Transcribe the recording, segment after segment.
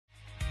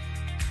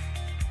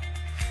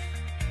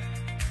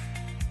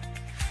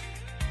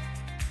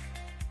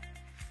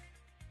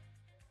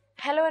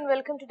Hello and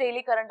welcome to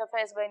Daily Current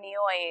Affairs by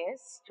Ekam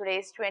IAS. Today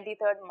is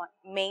 23rd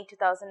May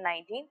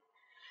 2019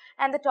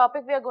 and the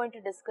topic we are going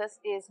to discuss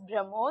is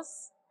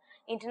BrahMos,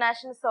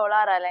 International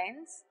Solar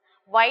Alliance,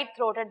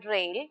 White-Throated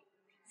Rail,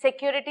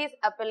 Securities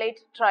Appellate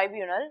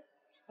Tribunal,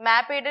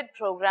 Map-Aided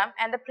Program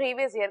and the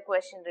previous year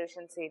question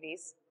revision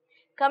series.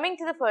 Coming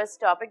to the first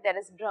topic, that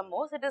is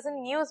BrahMos, it is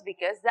in news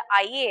because the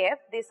IAF,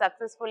 they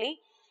successfully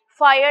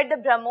fired the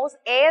BrahMos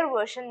air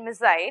version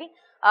missile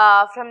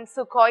from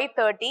Sukhoi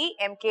 30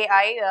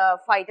 MKI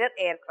fighter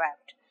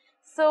aircraft.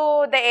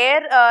 So, the air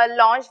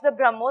launched the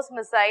BrahMos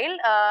missile,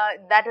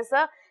 that is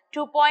a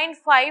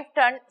 2.5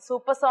 ton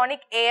supersonic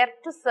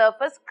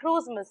air-to-surface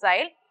cruise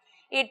missile.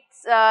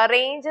 Its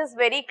range is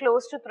very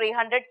close to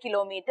 300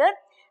 km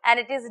and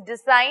it is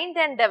designed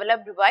and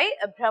developed by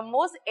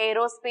BrahMos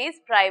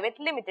Aerospace Private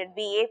Limited,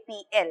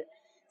 BAPL.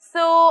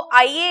 So,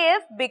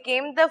 IAF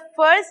became the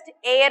first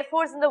air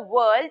force in the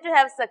world to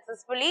have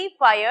successfully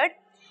fired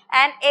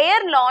an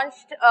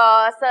air-launched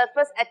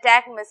surface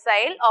attack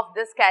missile of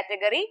this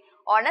category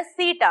on a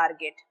sea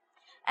target.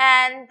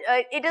 And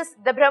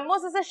the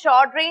BrahMos is a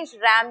short-range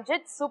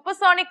ramjet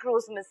supersonic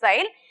cruise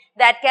missile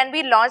that can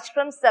be launched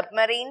from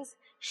submarines,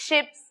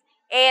 ships,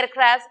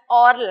 aircrafts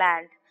or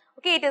land.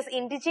 Okay, it is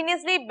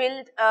indigenously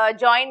built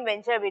joint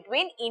venture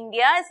between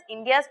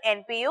India's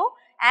NPU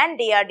and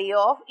DRDO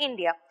of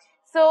India.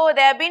 So,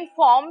 they have been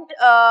formed,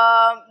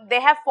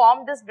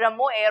 this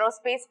BrahMos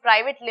Aerospace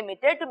Private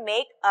Limited to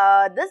make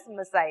this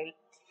missile.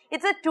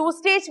 It's a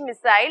two-stage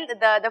missile.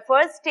 The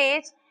first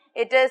stage,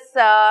 it's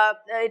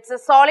a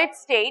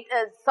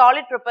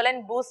solid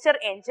propellant booster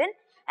engine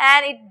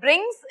and it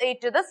brings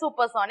it to the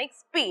supersonic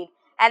speed.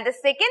 And the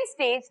second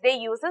stage, they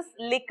uses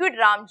liquid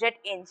ramjet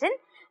engine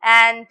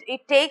and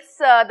it takes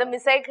the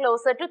missile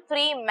closer to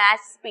 3 Mach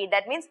speed.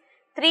 That means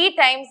 3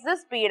 times the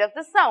speed of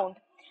the sound.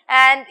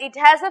 And it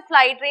has a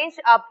flight range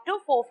up to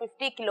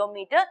 450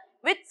 km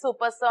with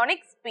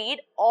supersonic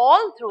speed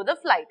all through the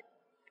flight.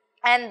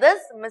 And this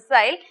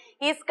missile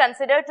is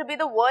considered to be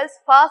the world's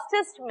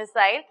fastest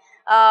missile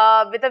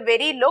with a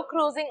very low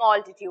cruising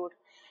altitude.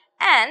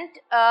 And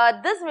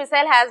this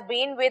missile has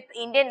been with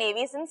Indian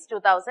Navy since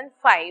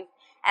 2005.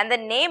 And the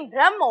name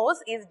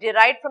BrahMos is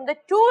derived from the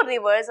two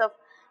rivers of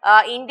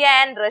India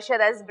and Russia,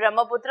 that is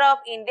Brahmaputra of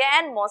India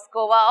and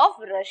Moskova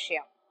of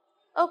Russia.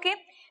 Okay,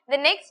 the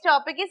next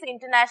topic is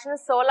International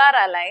Solar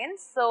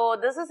Alliance. So,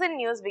 this is in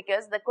news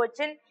because the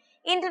Kochi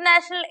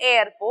International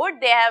Airport,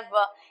 they have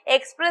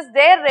expressed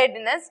their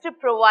readiness to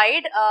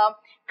provide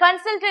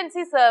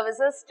consultancy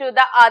services to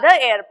the other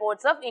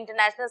airports of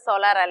International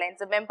Solar Alliance,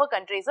 the member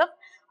countries of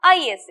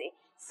ISA.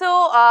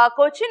 So,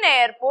 Kochi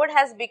Airport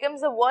has become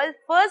the world's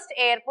first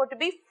airport to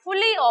be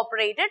fully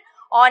operated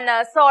on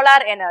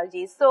solar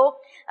energy. So,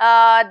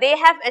 they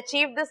have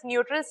achieved this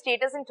neutral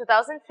status in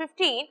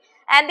 2015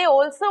 and they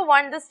also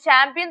won this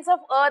Champions of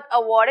Earth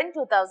award in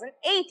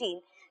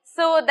 2018.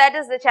 So, that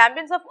is the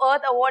Champions of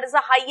Earth award is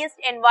the highest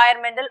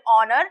environmental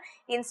honor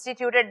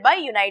instituted by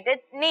United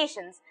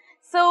Nations.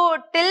 So,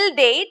 till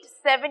date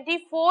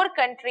 74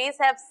 countries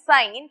have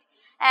signed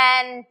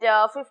and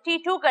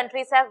 52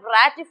 countries have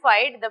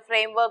ratified the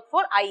framework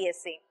for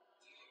ISA.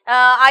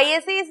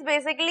 ISA is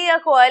basically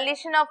a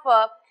coalition of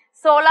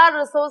solar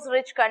resource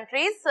rich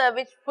countries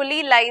which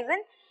fully lies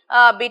in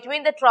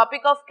between the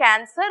Tropic of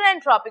Cancer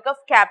and Tropic of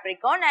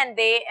Capricorn, and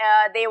they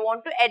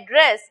want to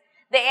address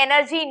the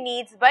energy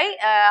needs by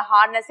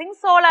harnessing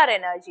solar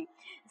energy.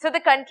 So, the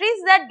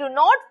countries that do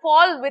not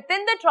fall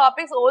within the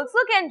tropics also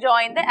can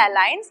join the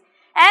alliance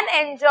and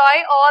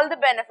enjoy all the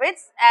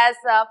benefits as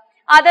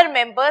other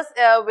members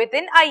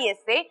within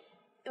ISA,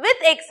 with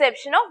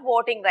exception of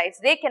voting rights.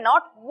 They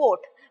cannot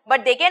vote,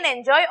 but they can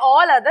enjoy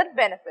all other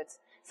benefits.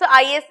 So,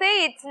 ISA,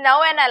 it's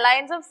now an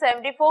alliance of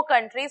 74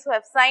 countries who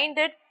have signed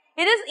it.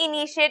 It is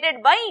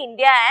initiated by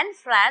India and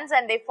France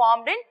and they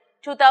formed in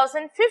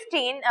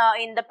 2015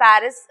 in the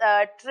Paris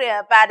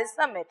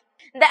Summit.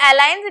 The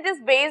alliance, it is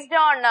based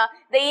on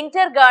the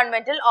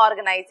Intergovernmental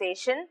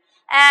Organization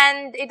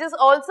and it is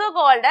also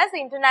called as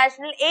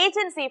International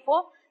Agency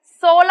for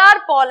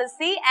Solar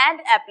Policy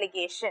and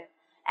Application.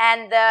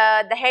 And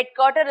the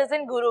headquarters is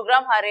in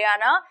Gurugram,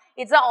 Haryana.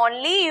 It's the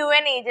only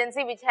UN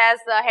agency which has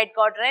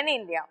headquarters in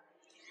India.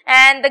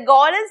 And the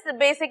goal is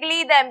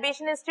basically, the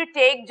ambition is to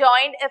take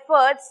joint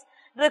efforts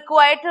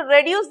required to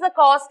reduce the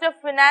cost of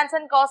finance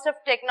and cost of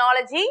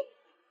technology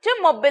to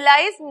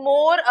mobilize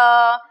more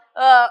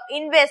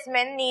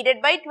investment needed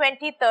by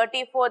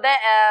 2030 for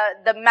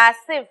the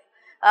massive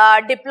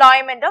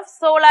deployment of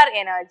solar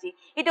energy.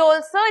 It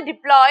also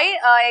deploy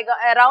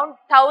around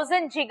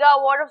 1000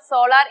 gigawatt of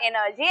solar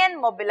energy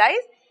and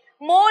mobilize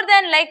more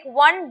than like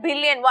 $1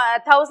 billion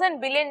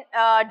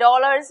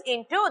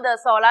into the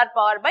solar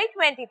power by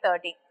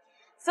 2030.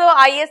 So,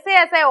 ISA,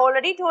 as I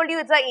already told you,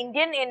 it's an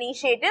Indian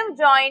initiative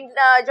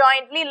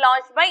jointly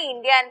launched by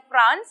India and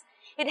France.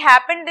 It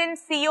happened in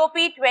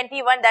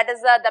COP21, that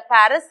is the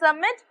Paris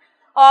Summit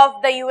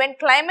of the UN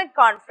Climate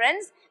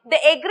Conference. The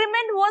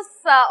agreement was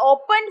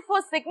opened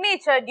for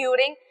signature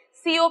during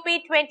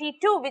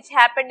COP22, which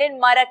happened in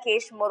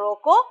Marrakesh,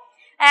 Morocco.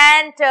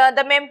 and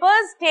the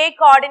members take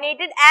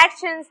coordinated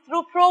actions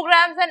through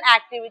programs and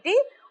activity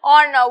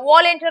on a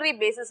voluntary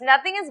basis.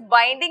 Nothing is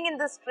binding in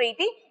this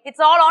treaty, it's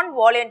all on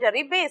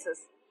voluntary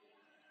basis.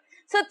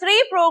 So,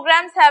 3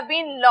 programs have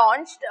been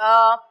launched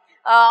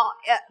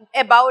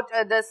about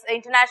this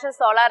International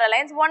Solar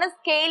Alliance. One is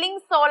scaling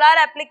solar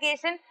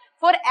application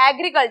for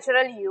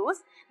agricultural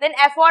use, then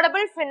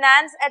affordable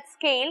finance at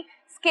scale,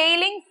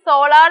 scaling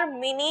solar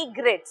mini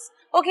grids.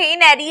 Okay,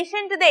 in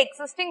addition to the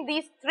existing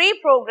these 3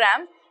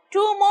 programs, 2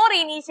 more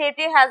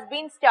initiatives has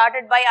been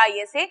started by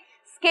ISA,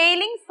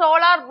 scaling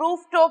solar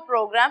rooftop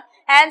program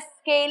and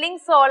scaling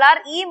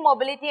solar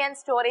e-mobility and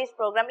storage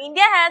program.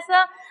 India has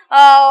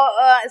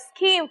a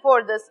scheme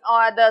for this,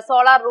 the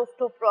solar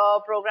rooftop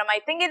program. I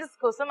think it is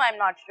KUSUM, I am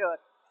not sure.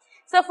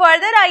 So,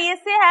 further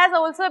ISA has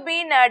also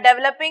been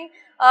developing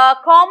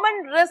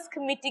common risk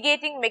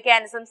mitigating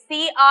mechanism,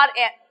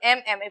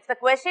 CRMM. If the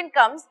question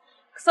comes,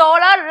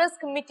 solar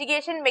risk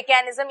mitigation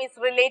mechanism is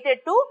related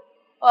to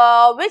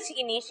which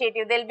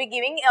initiative? They will be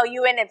giving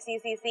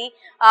UNFCCC,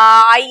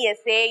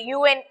 ISA,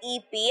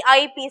 UNEP,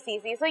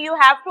 IPCC. So, you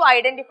have to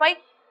identify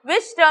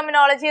which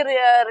terminology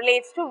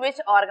relates to which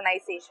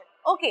organization.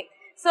 Okay.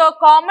 So,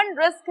 common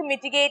risk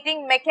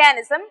mitigating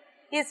mechanism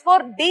is for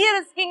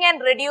de-risking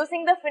and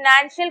reducing the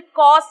financial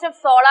cost of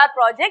solar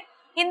project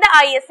in the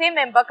ISA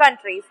member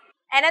countries.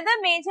 Another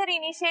major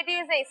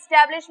initiative is the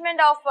establishment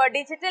of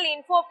digital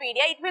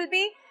infopedia. It will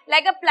be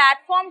like a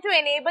platform to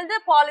enable the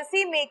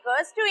policy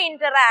makers to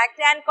interact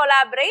and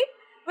collaborate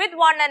with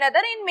one another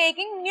in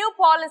making new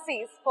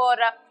policies for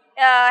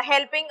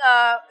helping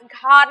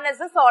harness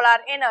the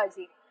solar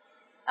energy.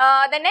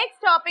 The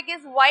next topic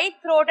is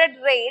white-throated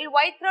rail.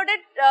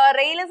 White-throated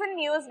rail is in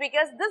news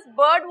because this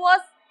bird was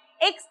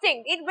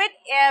extinct. It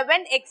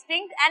went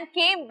extinct and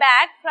came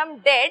back from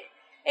dead.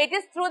 It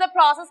is through the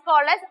process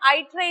called as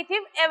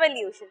iterative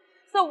evolution.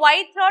 So,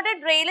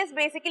 white-throated rail is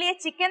basically a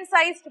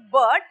chicken-sized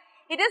bird.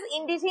 It is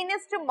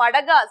indigenous to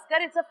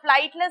Madagascar. It's a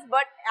flightless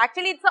bird.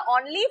 Actually, it's the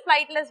only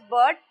flightless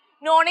bird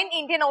known in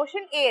Indian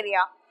Ocean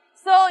area.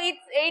 So,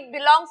 it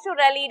belongs to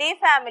Rallidae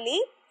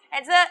family.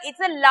 It's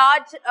a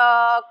large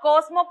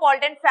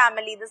cosmopolitan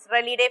family, this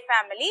Rallidae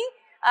family.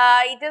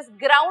 It is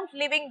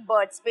ground-living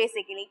birds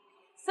basically.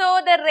 So,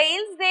 the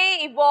rails they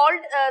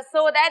evolved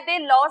so that they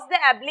lost the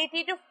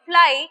ability to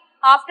fly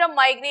after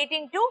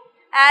migrating to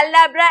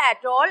Aldabra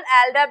Atoll.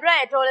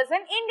 Aldabra Atoll is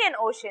in Indian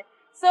Ocean.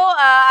 So,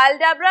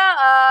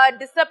 Aldabra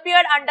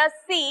disappeared under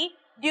sea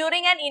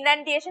during an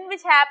inundation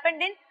which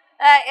happened in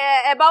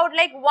about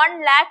like 1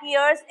 lakh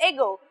years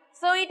ago.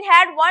 So, it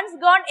had once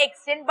gone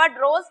extinct but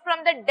rose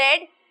from the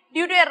dead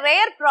due to a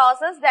rare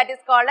process that is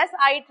called as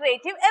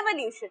iterative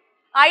evolution.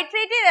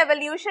 Iterative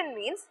evolution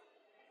means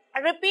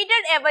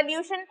repeated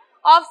evolution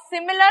of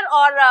similar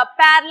or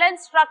parallel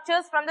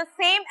structures from the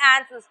same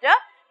ancestor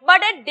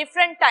but at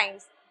different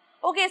times.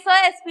 Okay, so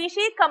a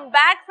species come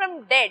back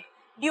from dead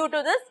due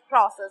to this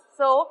process.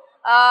 So,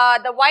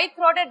 the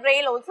white-throated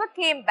rail also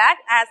came back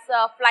as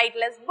a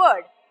flightless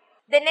bird.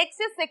 The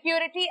next is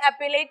Security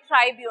Appellate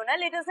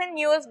Tribunal. It is in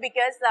news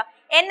because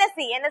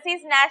NSE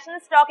is National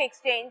Stock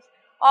Exchange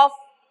of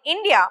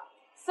India.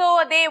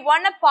 So, they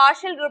won a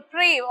partial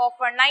reprieve of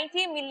a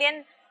 90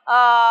 million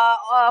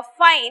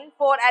fine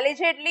for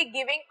allegedly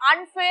giving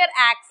unfair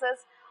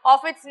access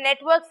of its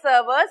network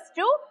servers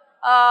to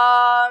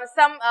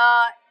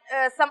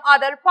some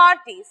other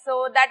parties.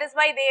 So, that is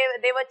why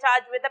they were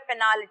charged with a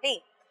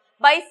penalty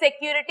by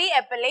Security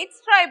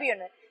Appellates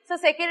Tribunal. So,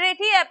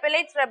 Security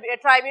Appellates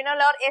Tribunal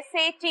or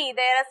SAT,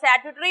 they are a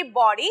statutory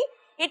body.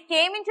 It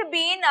came into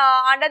being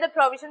under the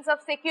provisions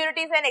of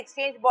Securities and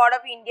Exchange Board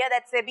of India,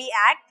 that's SEBI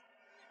Act.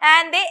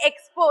 And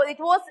it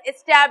was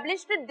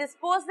established to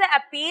dispose the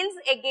appeals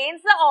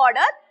against the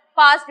order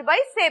passed by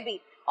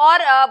SEBI or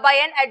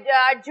by an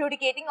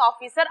adjudicating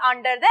officer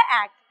under the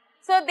Act.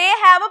 So, they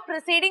have a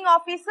presiding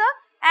officer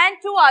and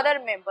 2 other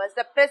members.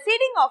 The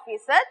presiding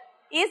officer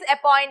is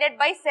appointed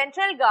by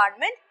central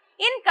government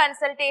in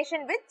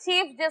consultation with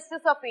Chief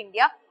Justice of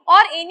India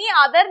or any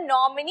other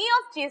nominee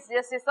of Chief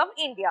Justice of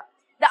India.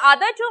 The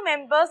other 2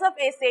 members of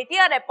SAT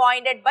are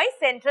appointed by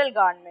central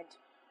government.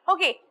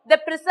 Okay, the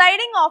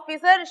presiding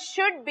officer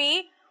should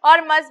be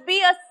or must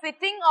be a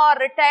sitting or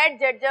retired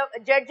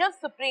judge of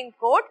Supreme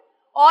Court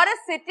or a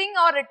sitting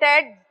or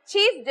retired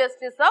Chief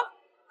Justice of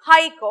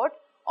High Court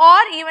or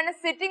even a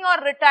sitting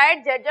or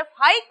retired judge of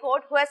High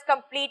Court who has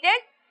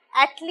completed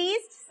at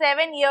least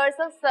 7 years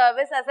of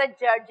service as a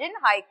judge in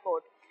High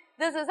Court.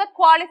 This is a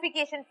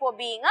qualification for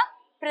being a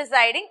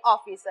presiding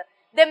officer.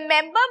 The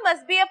member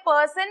must be a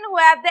person who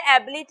have the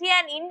ability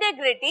and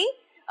integrity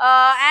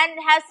and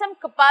has some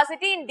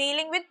capacity in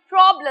dealing with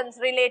problems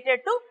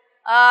related to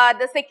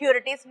the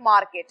securities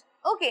market.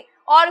 Okay,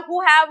 or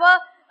who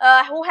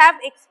have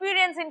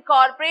experience in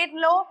corporate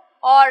law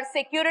or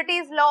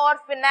securities law or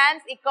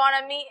finance,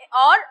 economy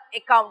or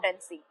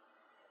accountancy.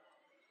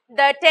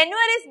 The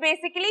tenure is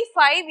basically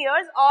 5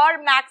 years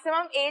or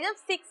maximum age of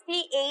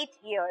 68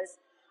 years.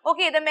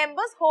 Okay, the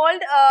members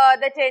hold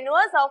the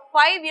tenures of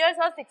 5 years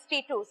or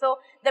 62. So,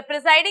 the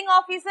presiding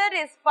officer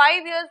is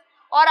 5 years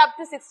or up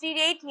to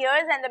 68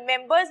 years, and the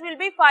members will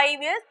be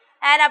 5 years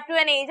and up to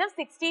an age of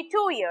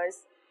 62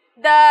 years.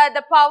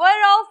 The power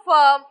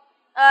of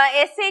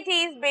SAT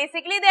is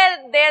basically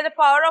they're the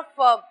power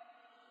of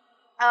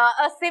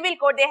a civil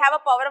code. They have a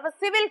power of a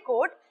civil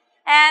code,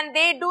 and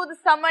they do the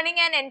summoning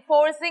and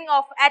enforcing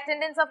of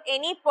attendance of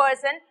any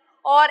person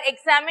or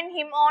examine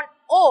him on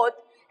oath,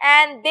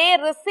 and they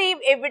receive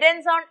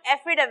evidence on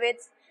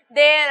affidavits.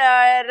 They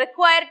are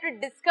required to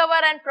discover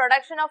and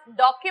production of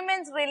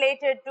documents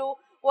related to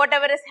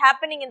whatever is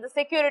happening in the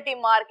security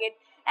market,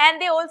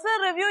 and they also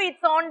review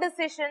its own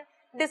decision,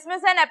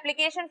 dismiss an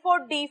application for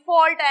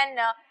default, and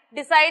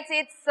decides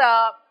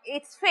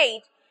its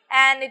fate.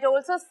 And it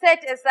also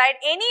set aside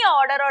any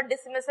order or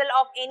dismissal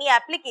of any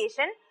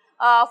application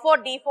for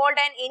default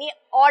and any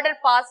order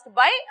passed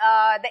by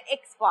the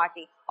ex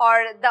party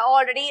or the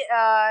already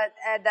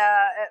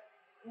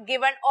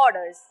given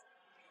orders.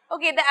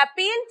 Okay, the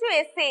appeal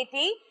to SAT,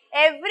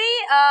 every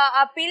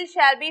appeal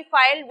shall be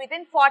filed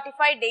within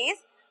 45 days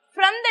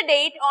from the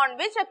date on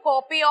which a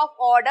copy of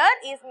order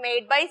is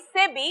made by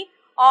SEBI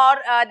or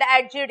the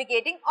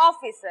adjudicating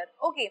officer.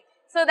 Okay.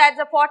 So that's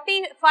the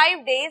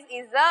 45 days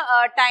is the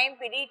time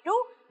period to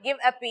give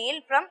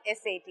appeal from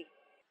SAT.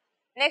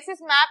 Next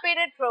is map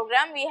aided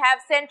program. We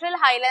have Central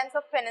Highlands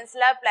of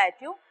Peninsular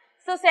Plateau.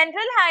 So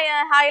Central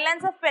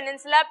Highlands of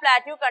Peninsular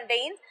Plateau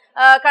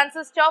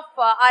consists of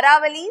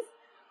Aravalis,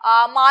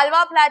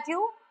 Malwa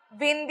Plateau,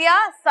 Vindhya,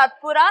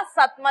 Satpura,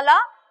 Satmala,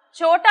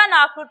 Chota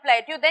Nagpur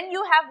Plateau. Then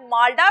you have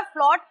Malda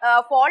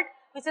fault,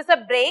 which is a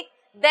break.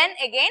 Then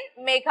again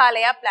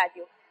Meghalaya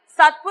Plateau.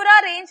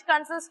 Satpura range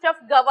consists of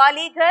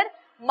Gawalighar,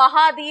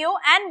 Mahadeo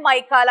and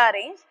Maikala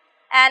range,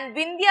 and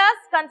Vindhyas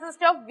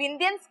consist of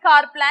Vindhyan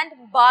Scarpland,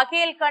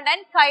 Baghelkhand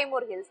and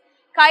Kaimur Hills.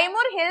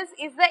 Kaimur Hills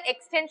is the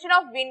extension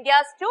of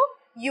Vindhyas to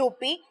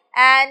UP,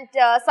 and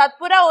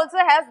Satpura also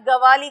has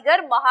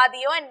Gawalighar,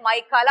 Mahadeo and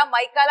Maikala.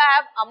 Maikala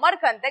have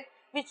Amarkantak,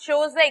 which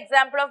shows the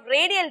example of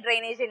radial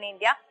drainage in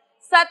India.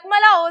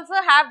 Satmala also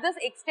have this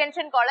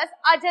extension called as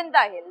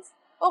Ajanta Hills.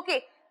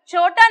 Okay.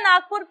 Chota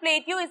Nagpur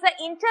Plateau is an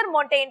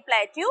intermontane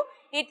plateau.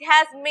 It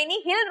has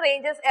many hill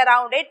ranges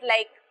around it,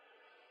 like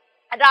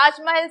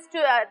Rajmahals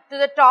to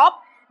the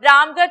top,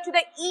 Ramgarh to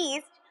the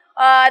east,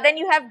 then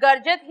you have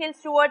Garjat Hills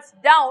towards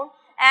down,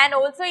 and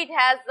also it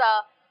has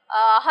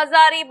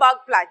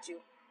Hazaribagh Plateau.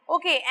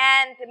 Okay,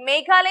 and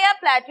Meghalaya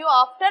Plateau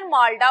after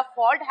Malda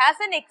fault has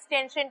an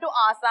extension to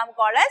Assam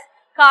called as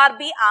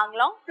Karbi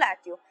Anglong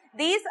Plateau.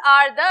 These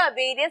are the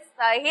various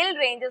hill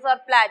ranges or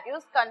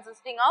plateaus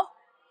consisting of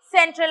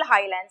Central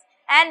Highlands.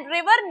 And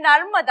river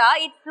Narmada,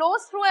 it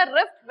flows through a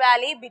rift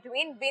valley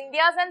between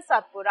Vindhyas and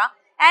Satpura,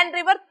 and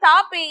river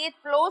Tapi, it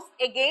flows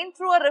again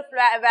through a rift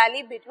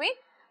valley between,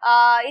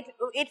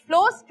 it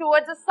flows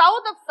towards the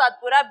south of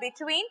Satpura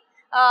between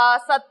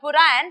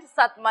Satpura and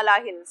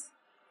Satmala Hills.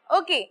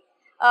 Okay,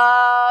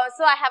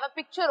 so I have a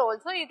picture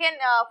also. You can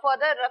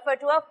further refer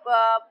to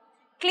a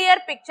clear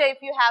picture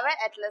if you have an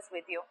atlas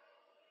with you.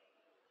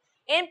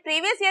 In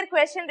previous year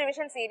question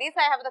revision series,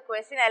 I have the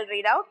question, I'll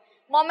read out.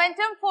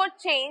 Momentum for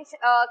Change,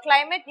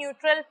 Climate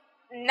Neutral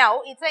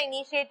Now. It's an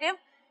initiative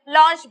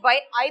launched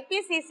by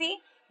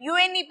IPCC,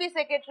 UNEP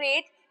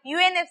Secretariat,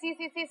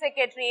 UNFCCC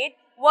Secretariat,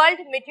 World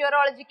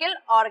Meteorological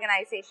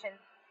Organization.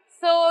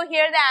 So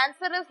here the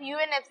answer is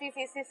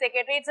UNFCCC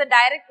Secretariat. It's a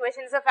direct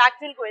question, it's a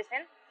factual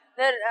question.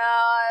 The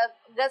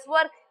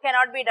guesswork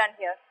cannot be done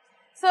here.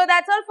 So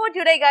that's all for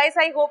today, guys.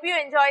 I hope you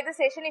enjoyed the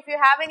session. If you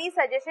have any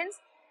suggestions,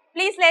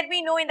 please let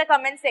me know in the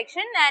comment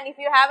section, and if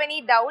you have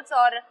any doubts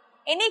or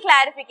any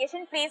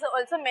clarification, please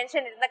also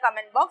mention it in the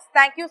comment box.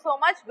 Thank you so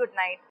much. Good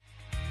night.